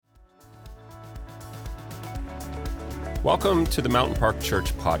Welcome to the Mountain Park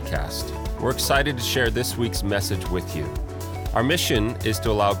Church podcast. We're excited to share this week's message with you. Our mission is to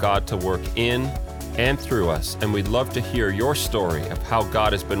allow God to work in and through us, and we'd love to hear your story of how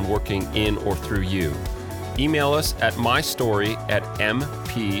God has been working in or through you. Email us at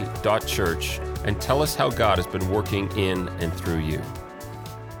mystory@mp.church and tell us how God has been working in and through you.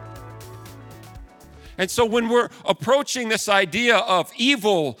 And so when we're approaching this idea of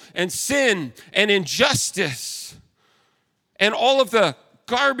evil and sin and injustice and all of the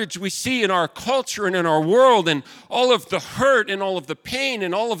garbage we see in our culture and in our world and all of the hurt and all of the pain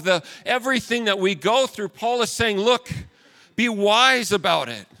and all of the everything that we go through, Paul is saying, look, be wise about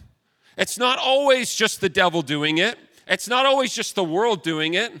it. It's not always just the devil doing it. It's not always just the world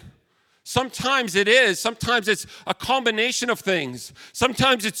doing it. Sometimes it is. Sometimes it's a combination of things.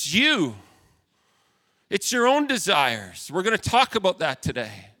 Sometimes it's you. It's your own desires. We're going to talk about that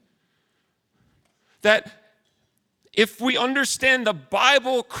today. That if we understand the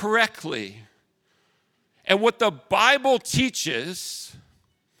Bible correctly and what the Bible teaches,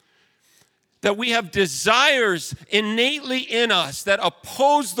 that we have desires innately in us that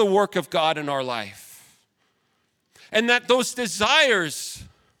oppose the work of God in our life. And that those desires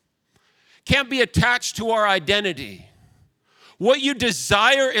can't be attached to our identity. What you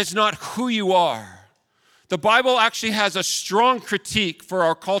desire is not who you are. The Bible actually has a strong critique for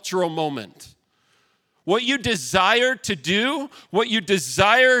our cultural moment. What you desire to do, what you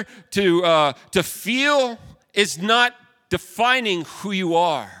desire to feel is not defining who you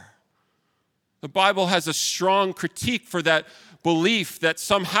are. The Bible has a strong critique for that belief that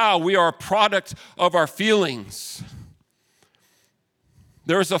somehow we are a product of our feelings.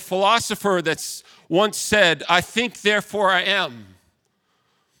 There was a philosopher that's once said, "I think, therefore I am."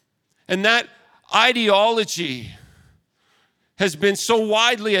 And that ideology has been so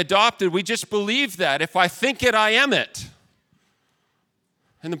widely adopted, we just believe that. If I think it, I am it.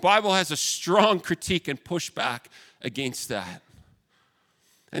 And the Bible has a strong critique and pushback against that.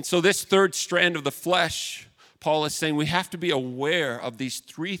 And so this third strand of the flesh, Paul is saying we have to be aware of these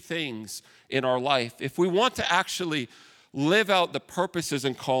three things in our life if we want to actually live out the purposes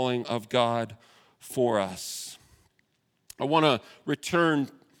and calling of God for us. I want to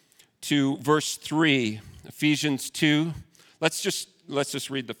return to verse 3, Ephesians 2. Let's just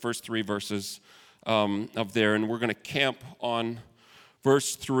read the first three verses of there, and we're going to camp on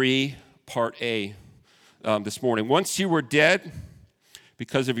verse 3, part A, this morning. Once you were dead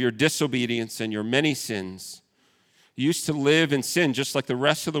because of your disobedience and your many sins, you used to live in sin just like the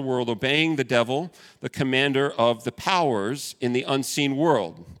rest of the world, obeying the devil, the commander of the powers in the unseen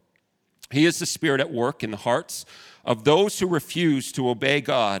world. He is the spirit at work in the hearts of those who refuse to obey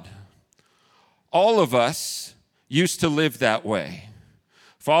God. All of us used to live that way,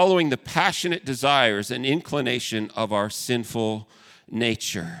 following the passionate desires and inclination of our sinful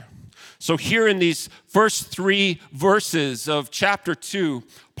nature. So here in these first three verses of chapter 2,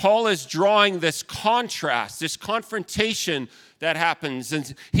 Paul is drawing this contrast, this confrontation that happens.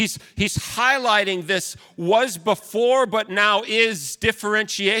 And he's highlighting this was before but now is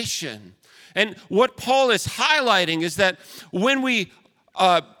differentiation. And what Paul is highlighting is that when we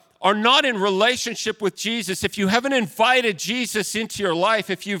are not in relationship with Jesus, if you haven't invited Jesus into your life,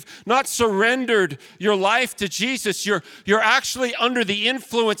 if you've not surrendered your life to Jesus, you're actually under the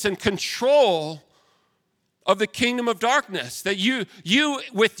influence and control of the kingdom of darkness. That you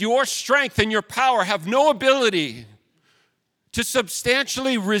with your strength and your power have no ability to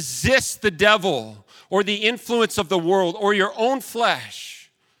substantially resist the devil or the influence of the world or your own flesh.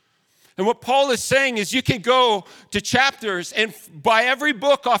 And what Paul is saying is you can go to chapters and buy every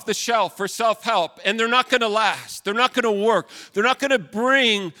book off the shelf for self-help, and they're not going to last. They're not going to work. They're not going to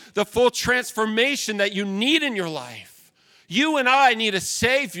bring the full transformation that you need in your life. You and I need a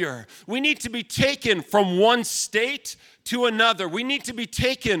Savior. We need to be taken from one state to another. We need to be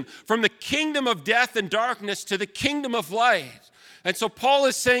taken from the kingdom of death and darkness to the kingdom of light. And so Paul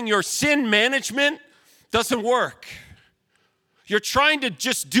is saying your sin management doesn't work. You're trying to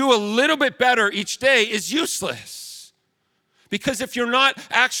just do a little bit better each day is useless. Because if you're not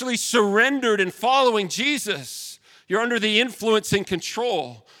actually surrendered and following Jesus, you're under the influence and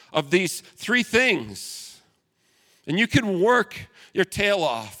control of these three things. And you can work your tail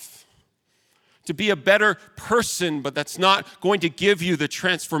off to be a better person, but that's not going to give you the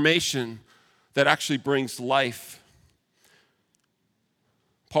transformation that actually brings life.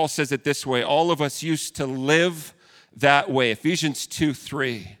 Paul says it this way, all of us used to live that way. Ephesians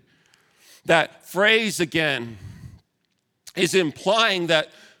 2:3. That phrase again is implying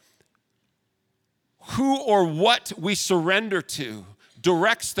that who or what we surrender to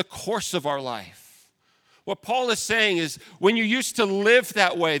directs the course of our life. What Paul is saying is when you used to live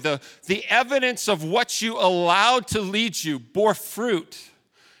that way, the evidence of what you allowed to lead you bore fruit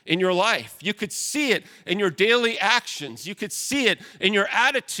in your life. You could see it in your daily actions. You could see it in your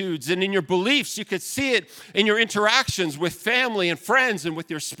attitudes and in your beliefs. You could see it in your interactions with family and friends and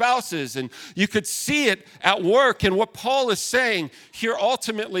with your spouses. And you could see it at work. And what Paul is saying here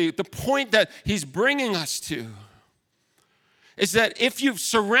ultimately, the point that he's bringing us to, is that if you've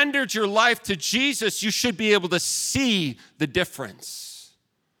surrendered your life to Jesus, you should be able to see the difference.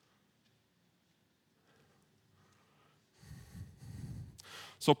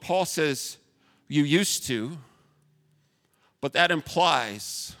 So Paul says, you used to, but that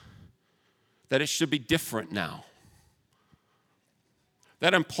implies that it should be different now.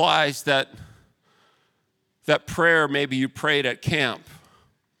 That implies that prayer maybe you prayed at camp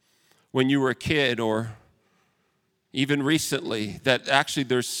when you were a kid, or even recently, that actually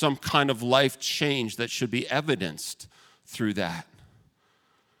there's some kind of life change that should be evidenced through that.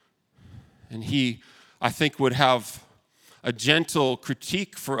 And he, I think, would have a gentle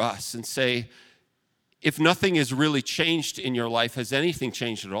critique for us and say, if nothing has really changed in your life, has anything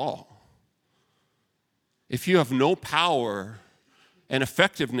changed at all? If you have no power and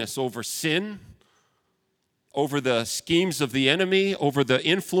effectiveness over sin, over the schemes of the enemy, over the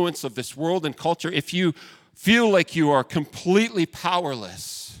influence of this world and culture, if you feel like you are completely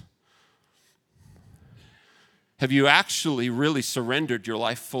powerless, have you actually really surrendered your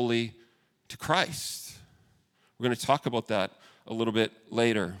life fully to Christ? We're going to talk about that a little bit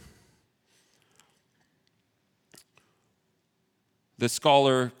later. The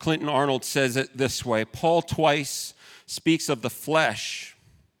scholar Clinton Arnold says it this way: Paul twice speaks of the flesh,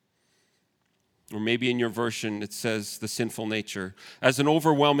 or maybe in your version it says the sinful nature, as an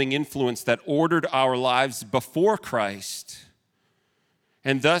overwhelming influence that ordered our lives before Christ.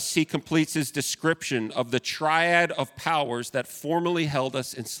 And thus he completes his description of the triad of powers that formerly held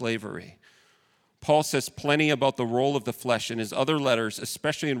us in slavery. Paul says plenty about the role of the flesh in his other letters,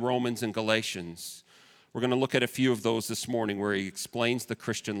 especially in Romans and Galatians. We're going to look at a few of those this morning where he explains the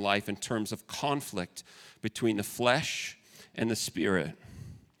Christian life in terms of conflict between the flesh and the spirit.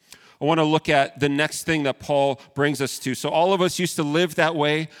 I want to look at the next thing that Paul brings us to. So all of us used to live that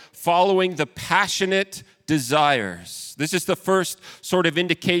way, following the passionate desires. This is the first sort of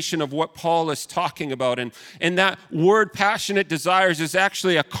indication of what Paul is talking about. And that word passionate desires is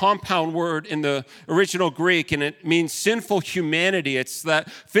actually a compound word in the original Greek, and it means sinful humanity. It's that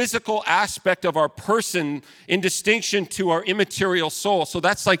physical aspect of our person in distinction to our immaterial soul. So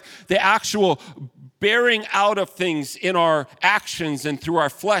that's like the actual bearing out of things in our actions and through our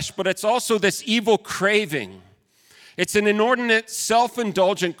flesh, but it's also this evil craving. It's an inordinate,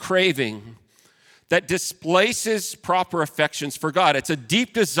 self-indulgent craving that displaces proper affections for God. It's a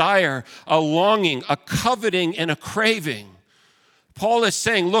deep desire, a longing, a coveting, and a craving. Paul is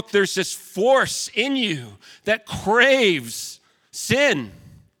saying, look, there's this force in you that craves sin,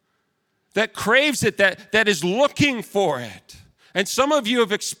 that craves it, that is looking for it. And some of you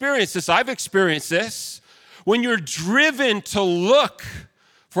have experienced this. I've experienced this. When you're driven to look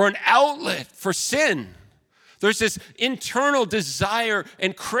for an outlet for sin, there's this internal desire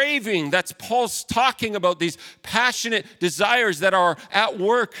and craving that's Paul's talking about, these passionate desires that are at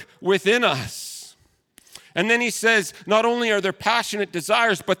work within us. And then he says, not only are there passionate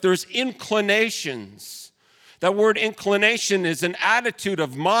desires, but there's inclinations. That word inclination is an attitude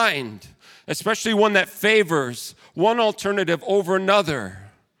of mind, especially one that favors one alternative over another.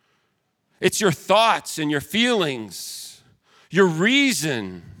 It's your thoughts and your feelings, your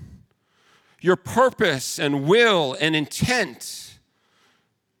reason, your purpose and will and intent.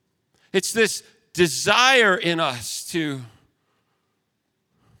 It's this desire in us to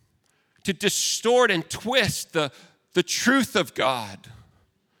distort and twist the truth of God.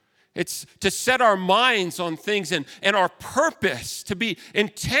 It's to set our minds on things and our purpose, to be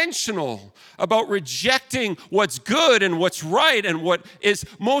intentional about rejecting what's good and what's right and what is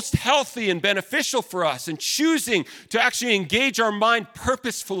most healthy and beneficial for us, and choosing to actually engage our mind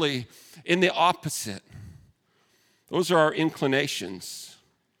purposefully in the opposite. Those are our inclinations.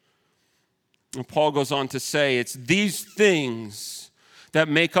 And Paul goes on to say it's these things that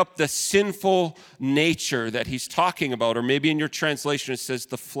make up the sinful nature that he's talking about, or maybe in your translation it says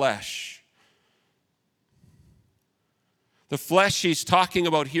the flesh. The flesh he's talking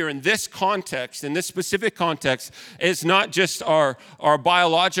about here in this context, in this specific context, is not just our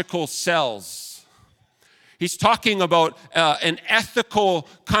biological cells. He's talking about an ethical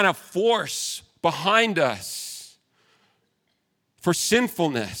kind of force behind us for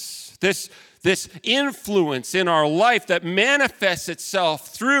sinfulness. this influence in our life that manifests itself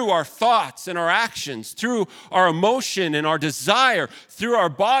through our thoughts and our actions, through our emotion and our desire, through our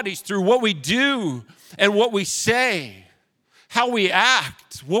bodies, through what we do and what we say, how we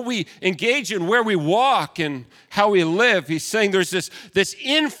act, what we engage in, where we walk, and how we live. He's saying there's this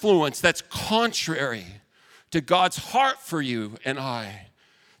influence that's contrary to God's heart for you and I,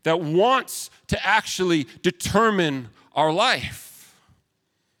 that wants to actually determine our life.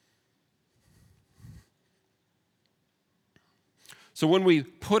 So when we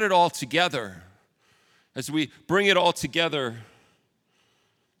put it all together, as we bring it all together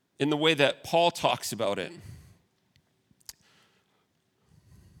in the way that Paul talks about it,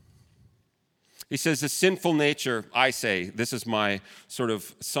 he says the sinful nature, I say, this is my sort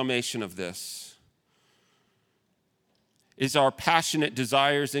of summation of this, is our passionate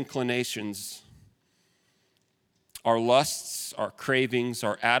desires, inclinations, our lusts, our cravings,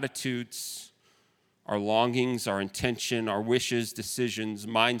 our attitudes, our longings, our intention, our wishes, decisions,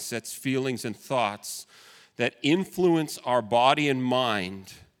 mindsets, feelings, and thoughts that influence our body and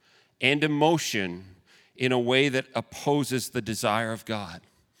mind and emotion in a way that opposes the desire of God.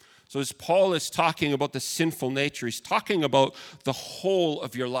 So as Paul is talking about the sinful nature, he's talking about the whole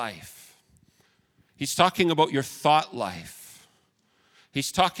of your life. He's talking about your thought life.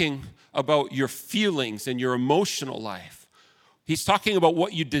 He's talking about your feelings and your emotional life. He's talking about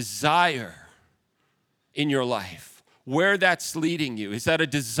what you desire in your life, where that's leading you. Is that a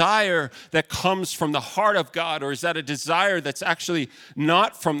desire that comes from the heart of God, or is that a desire that's actually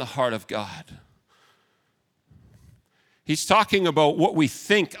not from the heart of God? He's talking about what we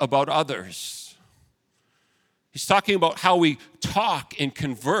think about others. He's talking about how we talk and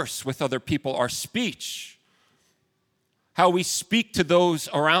converse with other people, our speech, how we speak to those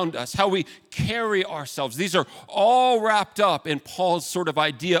around us, how we carry ourselves. These are all wrapped up in Paul's sort of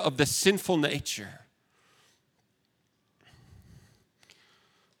idea of the sinful nature.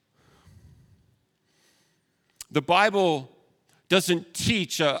 The Bible doesn't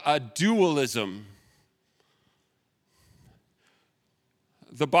teach a dualism.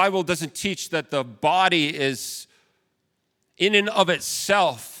 The Bible doesn't teach that the body is in and of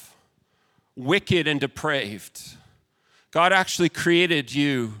itself wicked and depraved. God actually created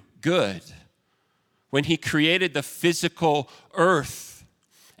you good. When he created the physical earth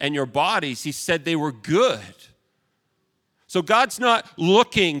and your bodies, he said they were good. So God's not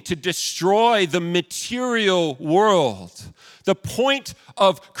looking to destroy the material world. The point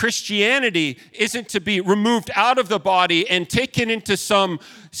of Christianity isn't to be removed out of the body and taken into some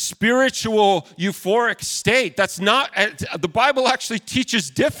spiritual euphoric state. That's not, the Bible actually teaches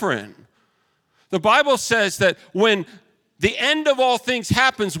different. The Bible says that when the end of all things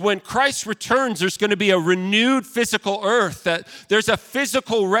happens, when Christ returns, there's going to be a renewed physical earth, that there's a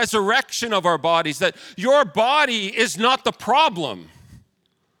physical resurrection of our bodies, that your body is not the problem.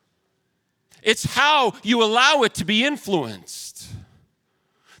 It's how you allow it to be influenced.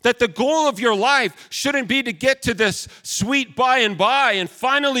 That the goal of your life shouldn't be to get to this sweet by and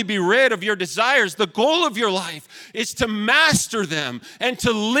finally be rid of your desires. The goal of your life is to master them and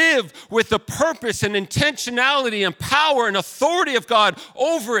to live with the purpose and intentionality and power and authority of God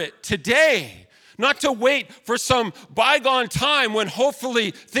over it today. Not to wait for some bygone time when hopefully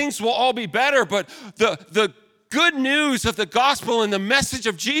things will all be better, but the good news of the gospel and the message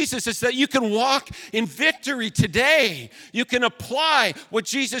of Jesus is that you can walk in victory today. You can apply what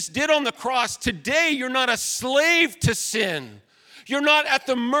Jesus did on the cross. Today, you're not a slave to sin. You're not at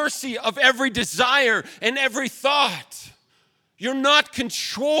the mercy of every desire and every thought. You're not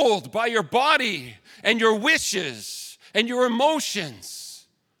controlled by your body and your wishes and your emotions.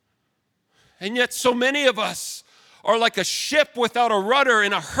 And yet so many of us are like a ship without a rudder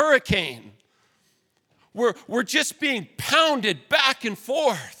in a hurricane. We're just being pounded back and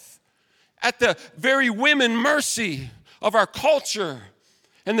forth at the very whim and mercy of our culture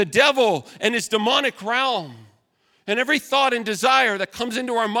and the devil and his demonic realm and every thought and desire that comes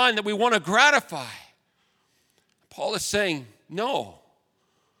into our mind that we want to gratify. Paul is saying, no,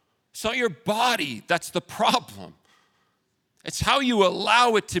 it's not your body that's the problem. It's how you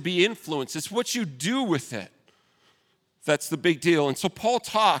allow it to be influenced. It's what you do with it that's the big deal. And so Paul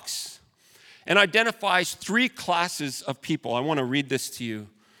talks and identifies three classes of people. I want to read this to you.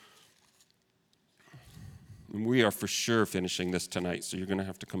 And we are for sure finishing this tonight, so you're going to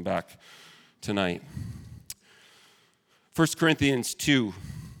have to come back tonight. 1 Corinthians 2.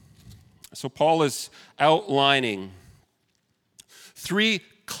 So Paul is outlining three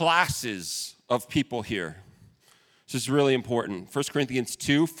classes of people here. This is really important. 1 Corinthians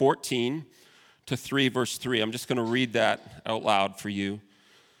 2, 14 to 3, verse 3. I'm just going to read that out loud for you.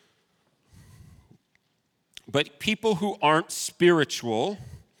 But people who aren't spiritual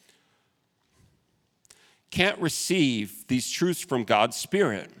can't receive these truths from God's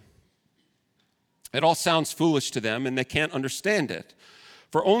Spirit. It all sounds foolish to them, and they can't understand it.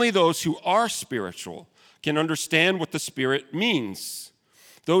 For only those who are spiritual can understand what the Spirit means.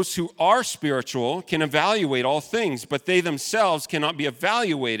 Those who are spiritual can evaluate all things, but they themselves cannot be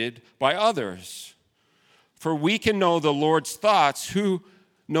evaluated by others. For we can know the Lord's thoughts. Who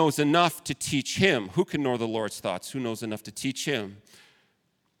knows enough to teach him? Who can know the Lord's thoughts? Who knows enough to teach him?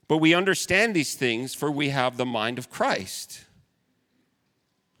 But we understand these things, for we have the mind of Christ.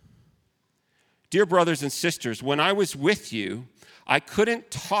 Dear brothers and sisters, when I was with you, I couldn't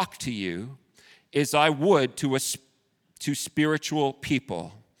talk to you as I would to spiritual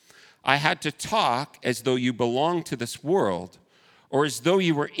people. I had to talk as though you belonged to this world, or as though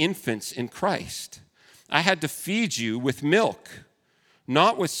you were infants in Christ. I had to feed you with milk,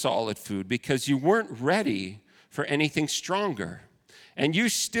 not with solid food, because you weren't ready for anything stronger. And you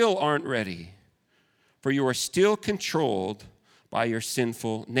still aren't ready, for you are still controlled by your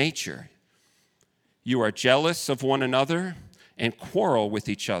sinful nature. You are jealous of one another and quarrel with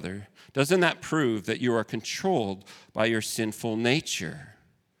each other. Doesn't that prove that you are controlled by your sinful nature?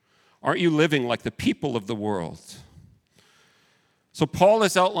 Aren't you living like the people of the world? So Paul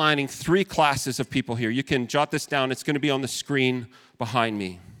is outlining 3 classes of people here. You can jot this down. It's going to be on the screen behind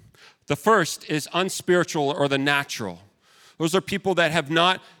me. The first is unspiritual or the natural. Those are people that have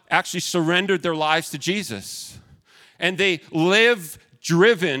not actually surrendered their lives to Jesus. And they live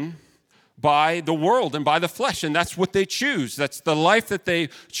driven by the world and by the flesh, and that's what they choose. That's the life that they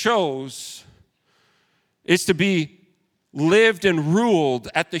chose, is to be lived and ruled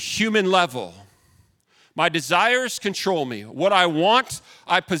at the human level. My desires control me. What I want,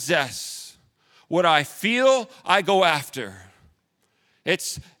 I possess. What I feel, I go after.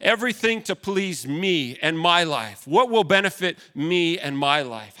 It's everything to please me and my life. What will benefit me and my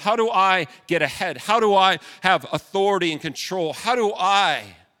life? How do I get ahead? How do I have authority and control? How do I.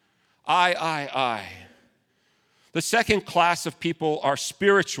 The second class of people are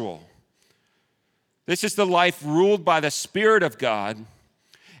spiritual. This is the life ruled by the Spirit of God,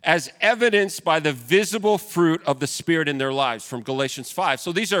 as evidenced by the visible fruit of the Spirit in their lives, from Galatians 5.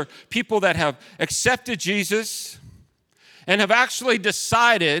 So these are people that have accepted Jesus and have actually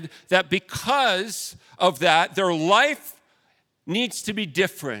decided that because of that, their life needs to be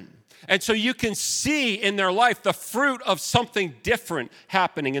different. And so you can see in their life the fruit of something different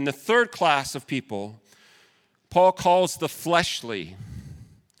happening. In the third class of people, Paul calls the fleshly.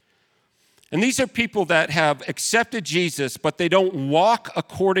 And these are people that have accepted Jesus, but they don't walk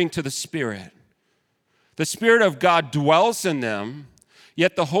according to the Spirit. The Spirit of God dwells in them,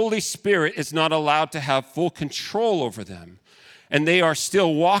 yet the Holy Spirit is not allowed to have full control over them. And they are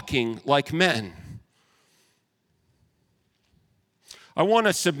still walking like men. I want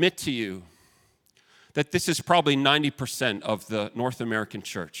to submit to you that this is probably 90% of the North American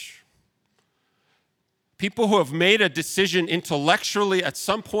church. People who have made a decision intellectually at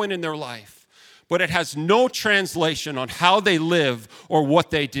some point in their life, but it has no translation on how they live or what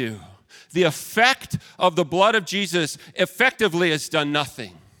they do. The effect of the blood of Jesus effectively has done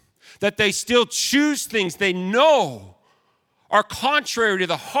nothing. That they still choose things they know are contrary to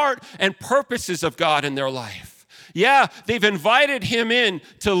the heart and purposes of God in their life. Yeah, they've invited him in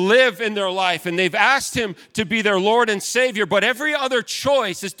to live in their life, and they've asked him to be their Lord and Savior, but every other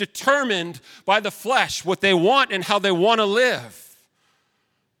choice is determined by the flesh, what they want and how they want to live.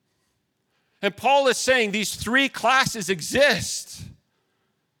 And Paul is saying these 3 classes exist.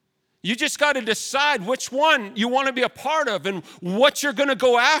 You just got to decide which one you want to be a part of and what you're going to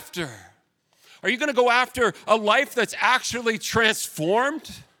go after. Are you going to go after a life that's actually transformed?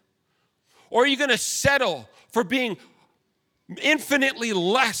 Or are you going to settle for being infinitely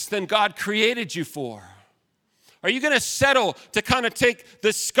less than God created you for? Are you going to settle to kind of take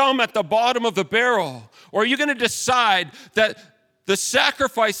the scum at the bottom of the barrel? Or are you going to decide that the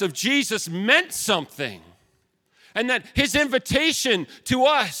sacrifice of Jesus meant something? And that his invitation to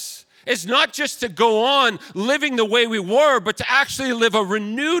us is not just to go on living the way we were, but to actually live a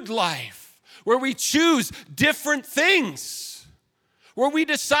renewed life where we choose different things. Where we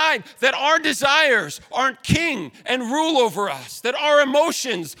decide that our desires aren't king and rule over us, that our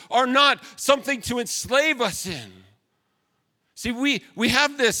emotions are not something to enslave us in. See, we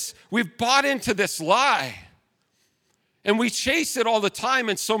have this, we've bought into this lie, and we chase it all the time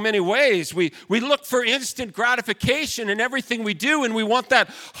in so many ways. We look for instant gratification in everything we do, and we want that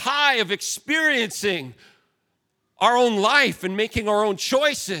high of experiencing our own life and making our own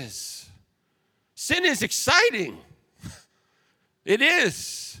choices. Sin is exciting. It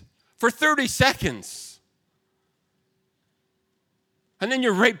is, for 30 seconds. And then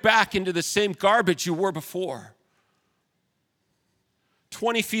you're right back into the same garbage you were before.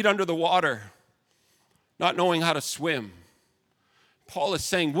 20 feet under the water, not knowing how to swim. Paul is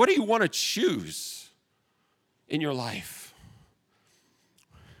saying, what do you want to choose in your life?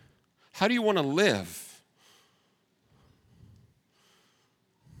 How do you want to live?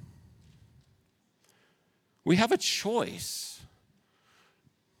 We have a choice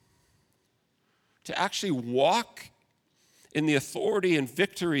to actually walk in the authority and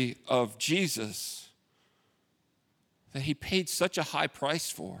victory of Jesus that he paid such a high price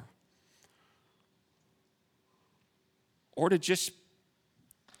for, or to just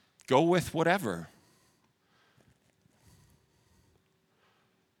go with whatever.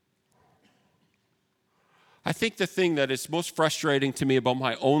 I think the thing that is most frustrating to me about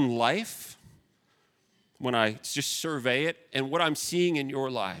my own life, when I just survey it, and what I'm seeing in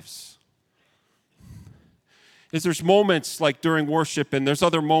your lives, is there's moments like during worship, and there's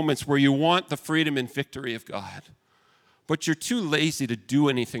other moments where you want the freedom and victory of God, but you're too lazy to do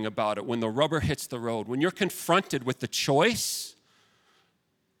anything about it when the rubber hits the road, when you're confronted with the choice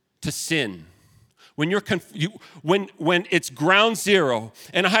to sin, when it's ground zero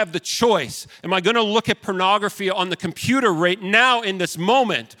and I have the choice, am I going to look at pornography on the computer right now in this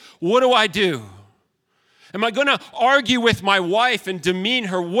moment? What do I do? Am I going to argue with my wife and demean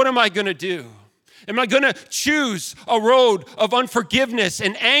her? What am I going to do? Am I going to choose a road of unforgiveness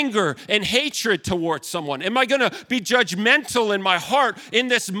and anger and hatred towards someone? Am I going to be judgmental in my heart in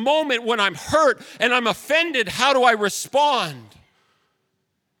this moment when I'm hurt and I'm offended? How do I respond?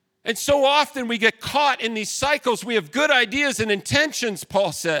 And so often we get caught in these cycles. We have good ideas and intentions,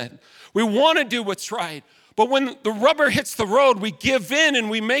 Paul said. We want to do what's right. But when the rubber hits the road, we give in and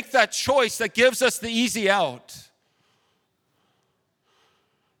we make that choice that gives us the easy out.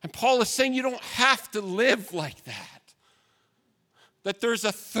 And Paul is saying you don't have to live like that. That there's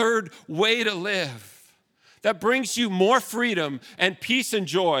a third way to live that brings you more freedom and peace and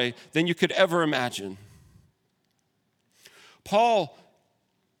joy than you could ever imagine. Paul,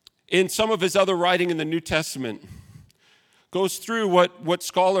 in some of his other writing in the New Testament, goes through what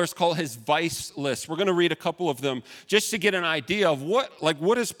scholars call his vice list. We're going to read a couple of them just to get an idea of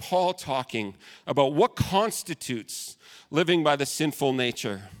what is Paul talking about? What constitutes living by the sinful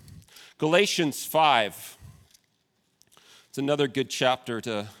nature? Galatians 5. It's another good chapter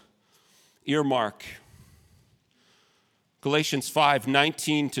to earmark. Galatians 5,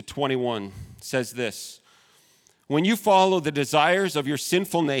 19 to 21 says this. When you follow the desires of your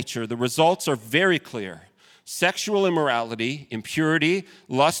sinful nature, the results are very clear. Sexual immorality, impurity,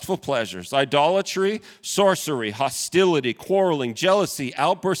 lustful pleasures, idolatry, sorcery, hostility, quarreling, jealousy,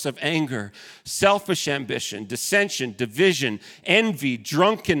 outbursts of anger, selfish ambition, dissension, division, envy,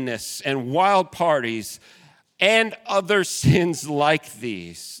 drunkenness, and wild parties, and other sins like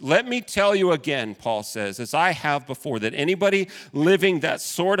these. Let me tell you again, Paul says, as I have before, that anybody living that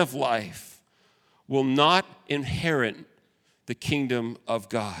sort of life will not inherit the kingdom of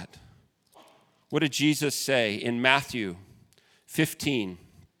God. What did Jesus say in Matthew 15?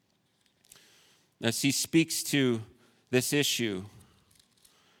 As he speaks to this issue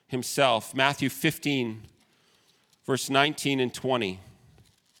himself, Matthew 15, verse 19 and 20,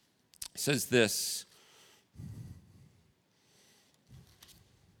 says this.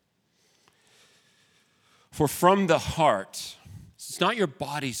 For from the heart, it's not your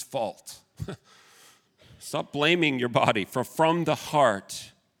body's fault. Stop blaming your body. For from the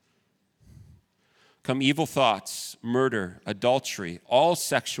heart come evil thoughts, murder, adultery, all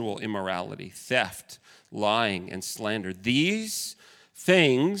sexual immorality, theft, lying, and slander. These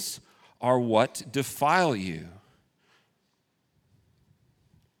things are what defile you.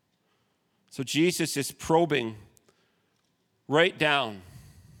 So Jesus is probing right down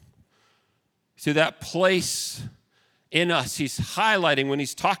to that place in us. He's highlighting when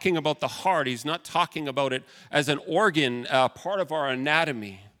he's talking about the heart, he's not talking about it as an organ, part of our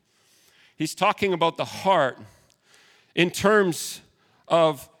anatomy. He's talking about the heart in terms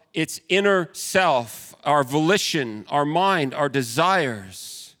of its inner self, our volition, our mind, our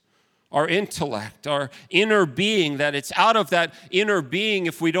desires, our intellect, our inner being, that it's out of that inner being,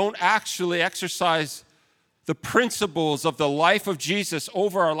 if we don't actually exercise the principles of the life of Jesus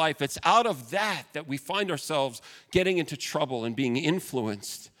over our life, it's out of that we find ourselves getting into trouble and being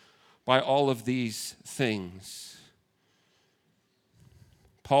influenced by all of these things.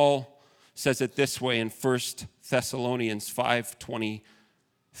 Paul says it this way in 1 Thessalonians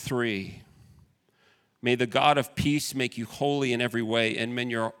 5:23. May the God of peace make you holy in every way, and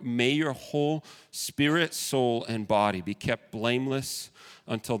may your whole spirit, soul, and body be kept blameless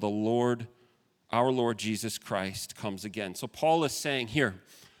until the Lord our Lord Jesus Christ comes again. So Paul is saying, here,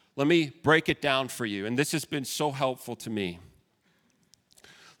 let me break it down for you. And this has been so helpful to me.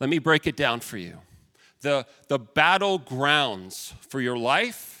 Let me break it down for you. The battlegrounds for your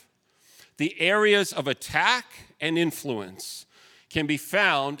life, the areas of attack and influence can be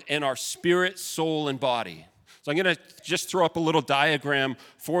found in our spirit, soul, and body. So I'm going to just throw up a little diagram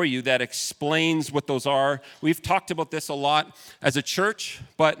for you that explains what those are. We've talked about this a lot as a church,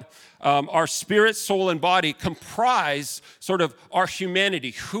 but our spirit, soul, and body comprise sort of our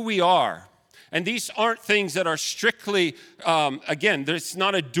humanity, who we are. And these aren't things that are strictly, again, there's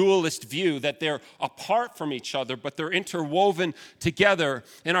not a dualist view that they're apart from each other, but they're interwoven together.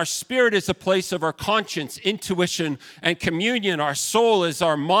 And our spirit is a place of our conscience, intuition, and communion. Our soul is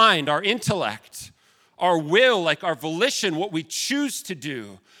our mind, our intellect. Our will, like our volition, what we choose to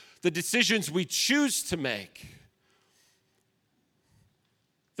do, the decisions we choose to make,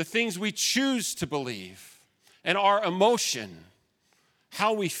 the things we choose to believe, and our emotion,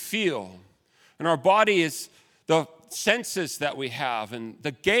 how we feel. And our body is the senses that we have and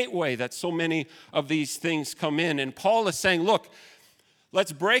the gateway that so many of these things come in. And Paul is saying, look,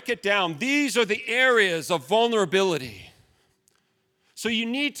 let's break it down. These are the areas of vulnerability. So you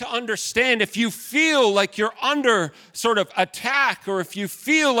need to understand if you feel like you're under sort of attack or if you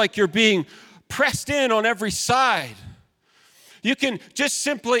feel like you're being pressed in on every side, you can just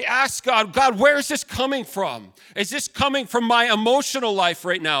simply ask God, God, where is this coming from? Is this coming from my emotional life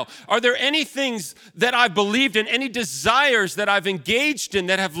right now? Are there any things that I've believed in, any desires that I've engaged in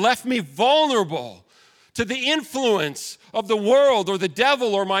that have left me vulnerable to the influence of the world or the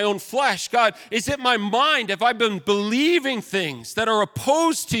devil or my own flesh? God, is it my mind? Have I been believing things that are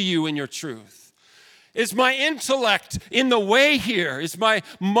opposed to you in your truth? Is my intellect in the way here? Is my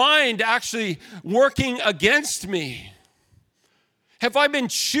mind actually working against me? Have I been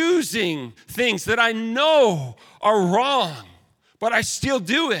choosing things that I know are wrong, but I still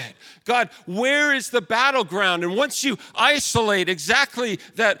do it? God, where is the battleground? And once you isolate exactly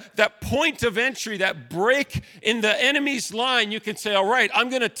that point of entry, that break in the enemy's line, you can say, all right, I'm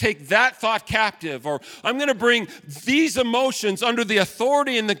going to take that thought captive, or I'm going to bring these emotions under the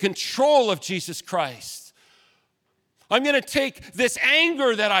authority and the control of Jesus Christ. I'm going to take this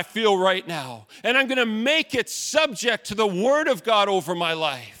anger that I feel right now, and I'm going to make it subject to the word of God over my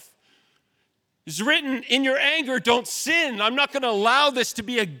life. It's written, in your anger, don't sin. I'm not going to allow this to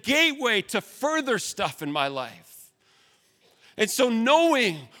be a gateway to further stuff in my life. And so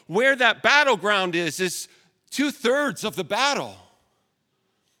knowing where that battleground is 2/3 of the battle.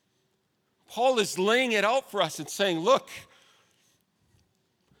 Paul is laying it out for us and saying, look,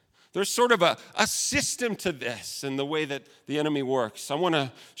 there's sort of a system to this and the way that the enemy works. I want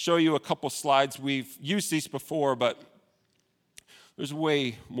to show you a couple slides. We've used these before, but there's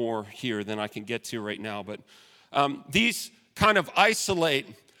way more here than I can get to right now. But these kind of isolate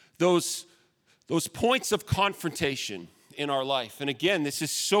those points of confrontation in our life. And again, this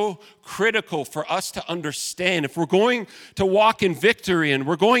is so critical for us to understand. If we're going to walk in victory and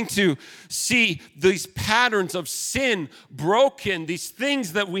we're going to see these patterns of sin broken, these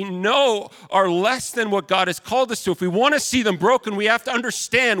things that we know are less than what God has called us to, if we want to see them broken, we have to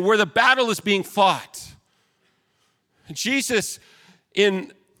understand where the battle is being fought. And Jesus,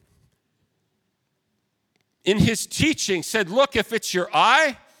 in his teaching, said, look, if it's your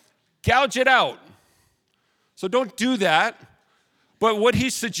eye, gouge it out. So don't do that. But what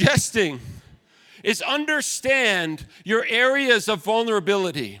he's suggesting is understand your areas of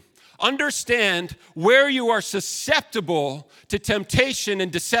vulnerability. Understand where you are susceptible to temptation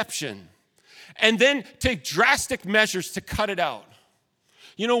and deception. And then take drastic measures to cut it out.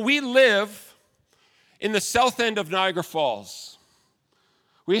 You know, we live in the south end of Niagara Falls.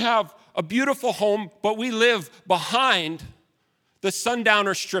 We have a beautiful home, but we live behind the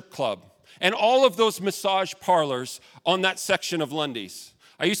Sundowner Strip Club and all of those massage parlors on that section of Lundy's.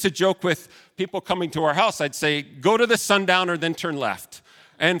 I used to joke with people coming to our house. I'd say, go to the Sundowner, then turn left.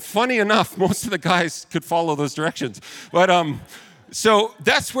 And funny enough, most of the guys could follow those directions. But so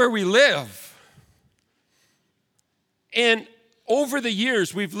that's where we live. And over the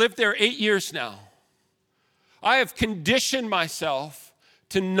years, we've lived there 8 years now. I have conditioned myself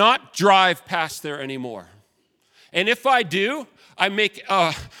to not drive past there anymore. And if I do, I make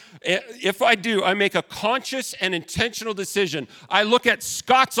a conscious and intentional decision. I look at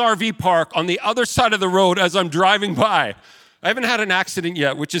Scott's RV Park on the other side of the road as I'm driving by. I haven't had an accident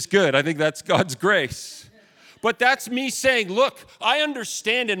yet, which is good. I think that's God's grace. But that's me saying, look, I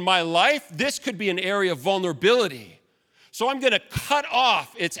understand in my life, this could be an area of vulnerability. So I'm going to cut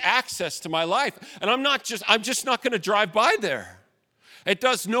off its access to my life. And I'm just not going to drive by there. It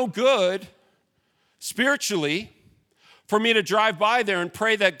does no good spiritually, for me to drive by there and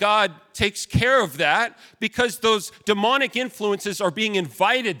pray that God takes care of that, because those demonic influences are being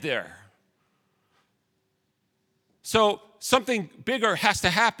invited there. So something bigger has to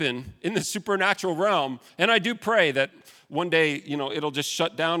happen in the supernatural realm, and I do pray that one day, it'll just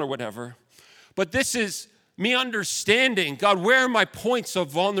shut down or whatever. But this is me understanding, God, where are my points of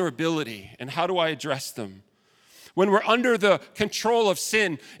vulnerability, and how do I address them? When we're under the control of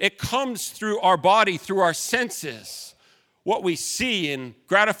sin, it comes through our body, through our senses, what we see, and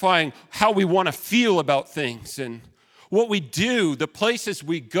gratifying how we want to feel about things, and what we do, the places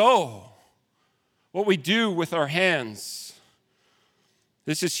we go, what we do with our hands.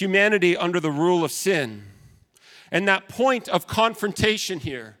 This is humanity under the rule of sin. And that point of confrontation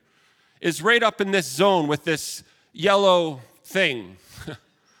here is right up in this zone with this yellow thing.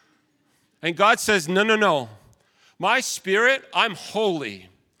 And God says, no. My spirit, I'm holy,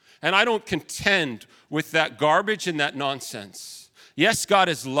 and I don't contend with that garbage and that nonsense. Yes, God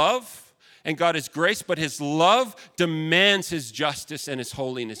is love and God is grace, but his love demands his justice and his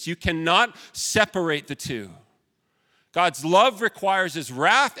holiness. You cannot separate the two. God's love requires his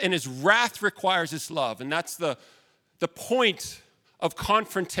wrath, and his wrath requires his love. And that's the point of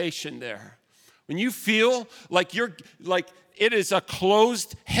confrontation there. When you feel like it is a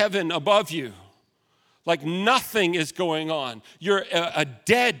closed heaven above you, like nothing is going on. You're a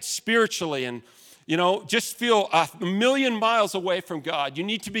dead spiritually, and just feel a million miles away from God. You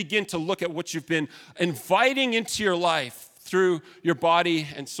need to begin to look at what you've been inviting into your life through your body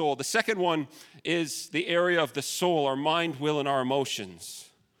and soul. The second one is the area of the soul, our mind, will, and our emotions.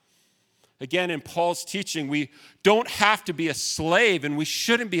 Again, in Paul's teaching, we don't have to be a slave, and we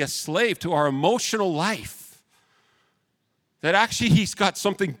shouldn't be a slave to our emotional life. That actually he's got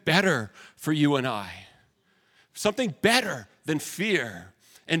something better for you and I. Something better than fear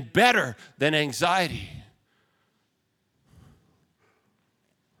and better than anxiety.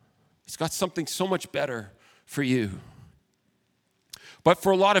 He's got something so much better for you. But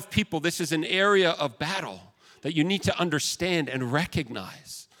for a lot of people, this is an area of battle that you need to understand and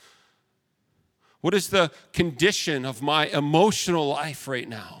recognize. What is the condition of my emotional life right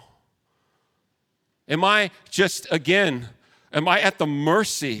now? Am I at the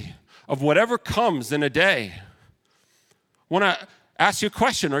mercy of whatever comes in a day? I want to ask you a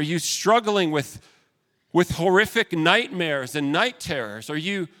question. Are you struggling with horrific nightmares and night terrors? Are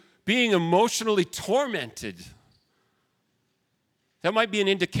you being emotionally tormented? That might be an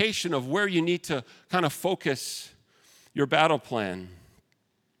indication of where you need to kind of focus your battle plan.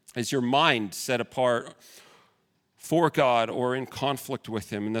 Is your mind set apart for God or in conflict with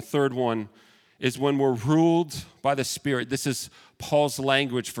him? And the third one is when we're ruled by the Spirit. This is Paul's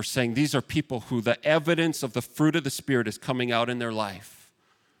language for saying these are people who the evidence of the fruit of the Spirit is coming out in their life,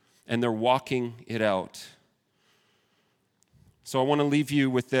 and they're walking it out. So I want to leave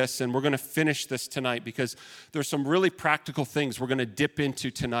you with this, and we're going to finish this tonight because there's some really practical things we're going to dip into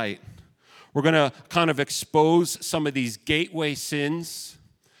tonight. We're going to kind of expose some of these gateway sins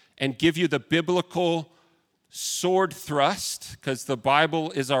and give you the biblical sword thrust, because the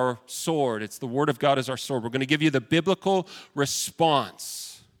Bible is our sword. It's the Word of God is our sword. We're going to give you the biblical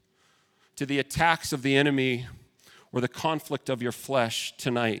response to the attacks of the enemy or the conflict of your flesh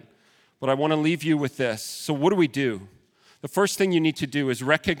tonight. But I want to leave you with this. So what do? The first thing you need to do is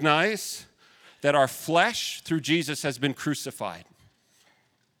recognize that our flesh through Jesus has been crucified.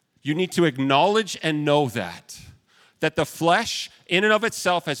 You need to acknowledge and know that the flesh in and of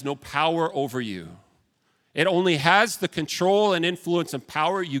itself has no power over you. It only has the control and influence and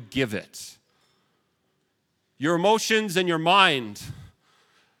power you give it. Your emotions and your mind,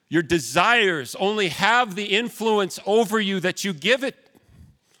 your desires only have the influence over you that you give it.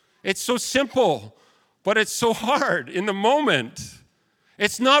 It's so simple, but it's so hard in the moment.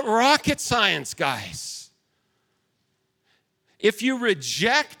 It's not rocket science, guys. If you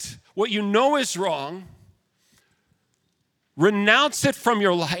reject what you know is wrong, renounce it from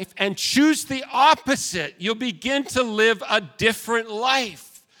your life and choose the opposite, you'll begin to live a different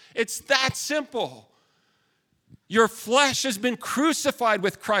life. It's that simple. Your flesh has been crucified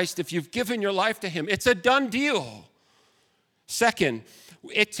with Christ if you've given your life to him. It's a done deal. Second,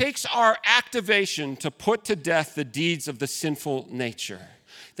 it takes our activation to put to death the deeds of the sinful nature.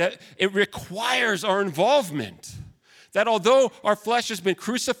 That it requires our involvement. That although our flesh has been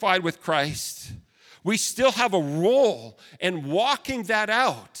crucified with Christ, we still have a role in walking that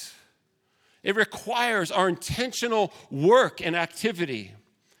out. It requires our intentional work and activity.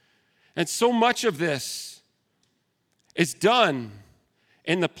 And so much of this is done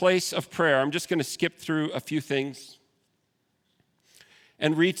in the place of prayer. I'm just going to skip through a few things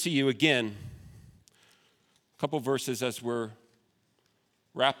and read to you again couple verses as we're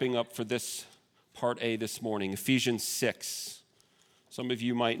wrapping up for this part A this morning. Ephesians 6. Some of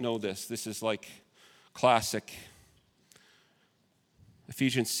you might know this. This is like classic.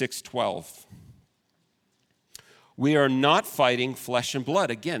 Ephesians 6:12. We are not fighting flesh and blood.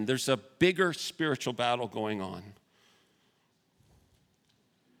 Again, there's a bigger spiritual battle going on.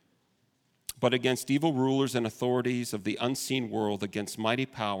 But against evil rulers and authorities of the unseen world, against mighty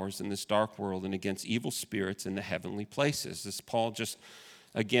powers in this dark world, and against evil spirits in the heavenly places. This is Paul just,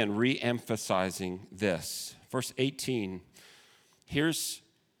 again, re-emphasizing this. Verse 18, here's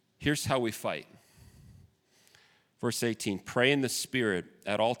how we fight. Verse 18, pray in the Spirit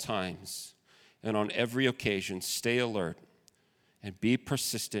at all times, and on every occasion stay alert, and be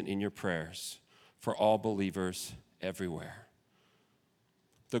persistent in your prayers for all believers everywhere.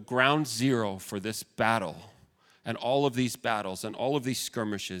 The ground zero for this battle and all of these battles and all of these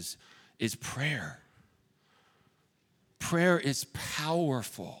skirmishes is prayer. Prayer is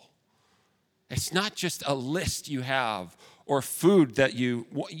powerful. It's not just a list you have or food that you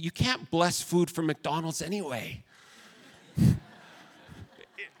can't bless food from McDonald's anyway.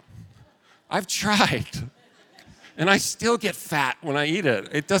 I've tried, and I still get fat when I eat it.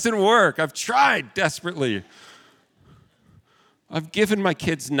 It doesn't work. I've tried desperately. I've given my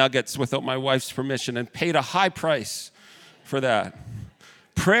kids nuggets without my wife's permission and paid a high price for that.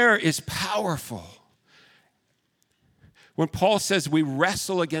 Prayer is powerful. When Paul says we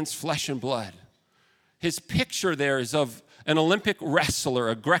wrestle against flesh and blood, his picture there is of an Olympic wrestler,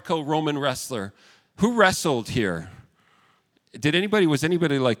 a Greco-Roman wrestler. Who wrestled here? Was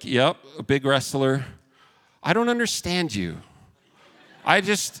anybody like, yep, a big wrestler? I don't understand you.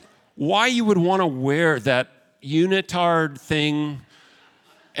 Why you would want to wear that unitard thing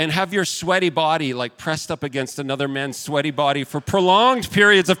and have your sweaty body like pressed up against another man's sweaty body for prolonged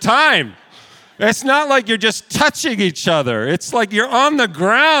periods of time. It's not like you're just touching each other. It's like you're on the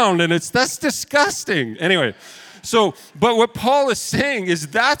ground, and that's disgusting. Anyway, but what Paul is saying is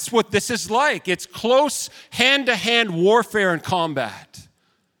that's what this is like. It's close hand-to-hand warfare and combat.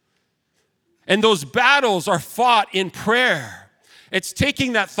 And those battles are fought in prayer. It's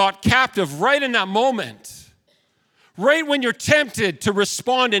taking that thought captive right in that moment. Right when you're tempted to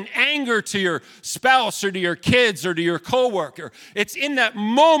respond in anger to your spouse or to your kids or to your coworker, it's in that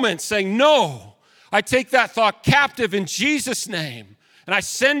moment saying, no, I take that thought captive in Jesus' name, and I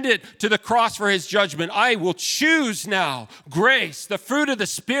send it to the cross for his judgment. I will choose now grace. The fruit of the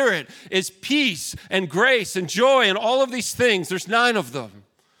Spirit is peace and grace and joy and all of these things. There's 9 of them.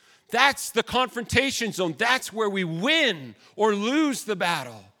 That's the confrontation zone. That's where we win or lose the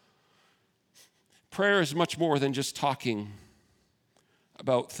battle. Prayer is much more than just talking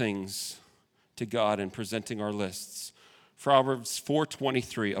about things to God and presenting our lists. Proverbs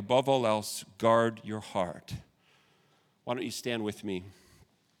 4:23, above all else, guard your heart. Why don't you stand with me?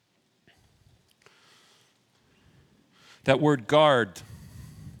 That word guard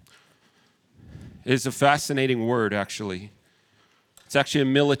is a fascinating word, actually. It's actually a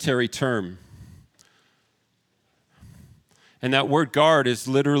military term. And that word guard is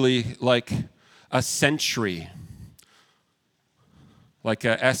literally like a sentry, like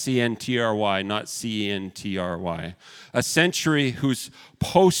a S-E-N-T-R-Y, not C-E-N-T-R-Y. A sentry who's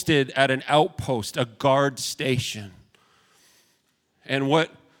posted at an outpost, a guard station. And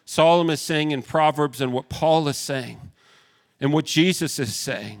what Solomon is saying in Proverbs and what Paul is saying and what Jesus is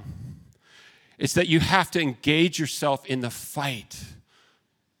saying is that you have to engage yourself in the fight.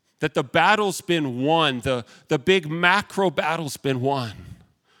 That the battle's been won, the big macro battle's been won.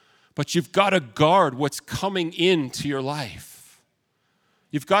 But you've got to guard what's coming into your life.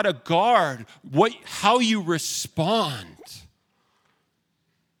 You've got to guard how you respond.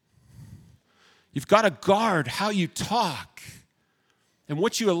 You've got to guard how you talk and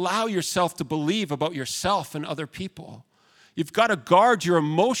what you allow yourself to believe about yourself and other people. You've got to guard your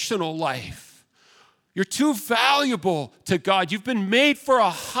emotional life. You're too valuable to God. You've been made for a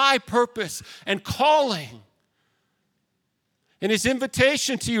high purpose and calling. And his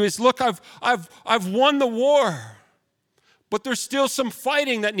invitation to you is, look, I've won the war, but there's still some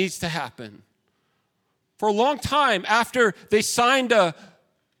fighting that needs to happen. For a long time, after they signed a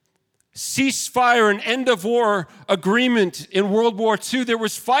ceasefire and end of war agreement in World War II, there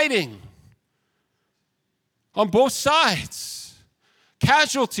was fighting on both sides.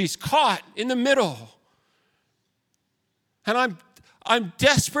 Casualties caught in the middle. And I'm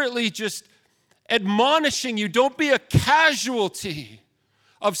desperately just admonishing you, don't be a casualty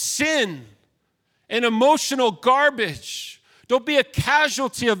of sin and emotional garbage. Don't be a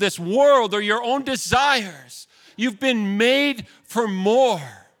casualty of this world or your own desires. You've been made for more.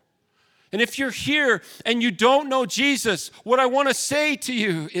 And if you're here and you don't know Jesus, what I want to say to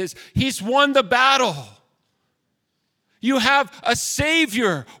you is he's won the battle. You have a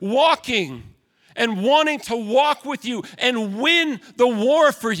Savior walking and wanting to walk with you and win the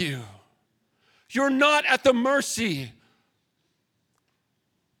war for you. You're not at the mercy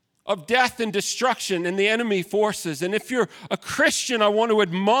of death and destruction and the enemy forces. And if you're a Christian, I want to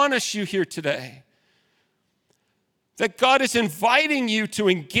admonish you here today that God is inviting you to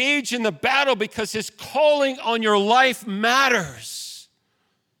engage in the battle because his calling on your life matters.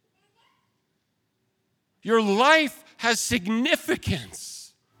 Your life has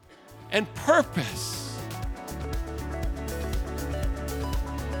significance and purpose.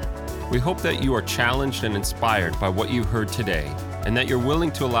 We hope that you are challenged and inspired by what you heard today, and that you're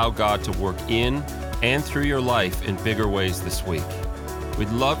willing to allow God to work in and through your life in bigger ways this week. We'd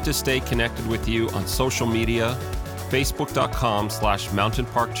love to stay connected with you on social media,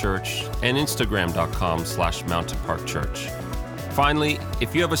 facebook.com/mountainparkchurch and instagram.com/mountainparkchurch. Finally,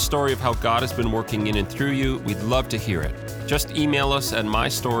 if you have a story of how God has been working in and through you, we'd love to hear it. Just email us at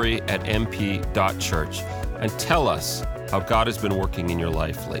mystory@mp.church and tell us how God has been working in your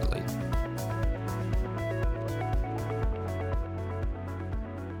life lately.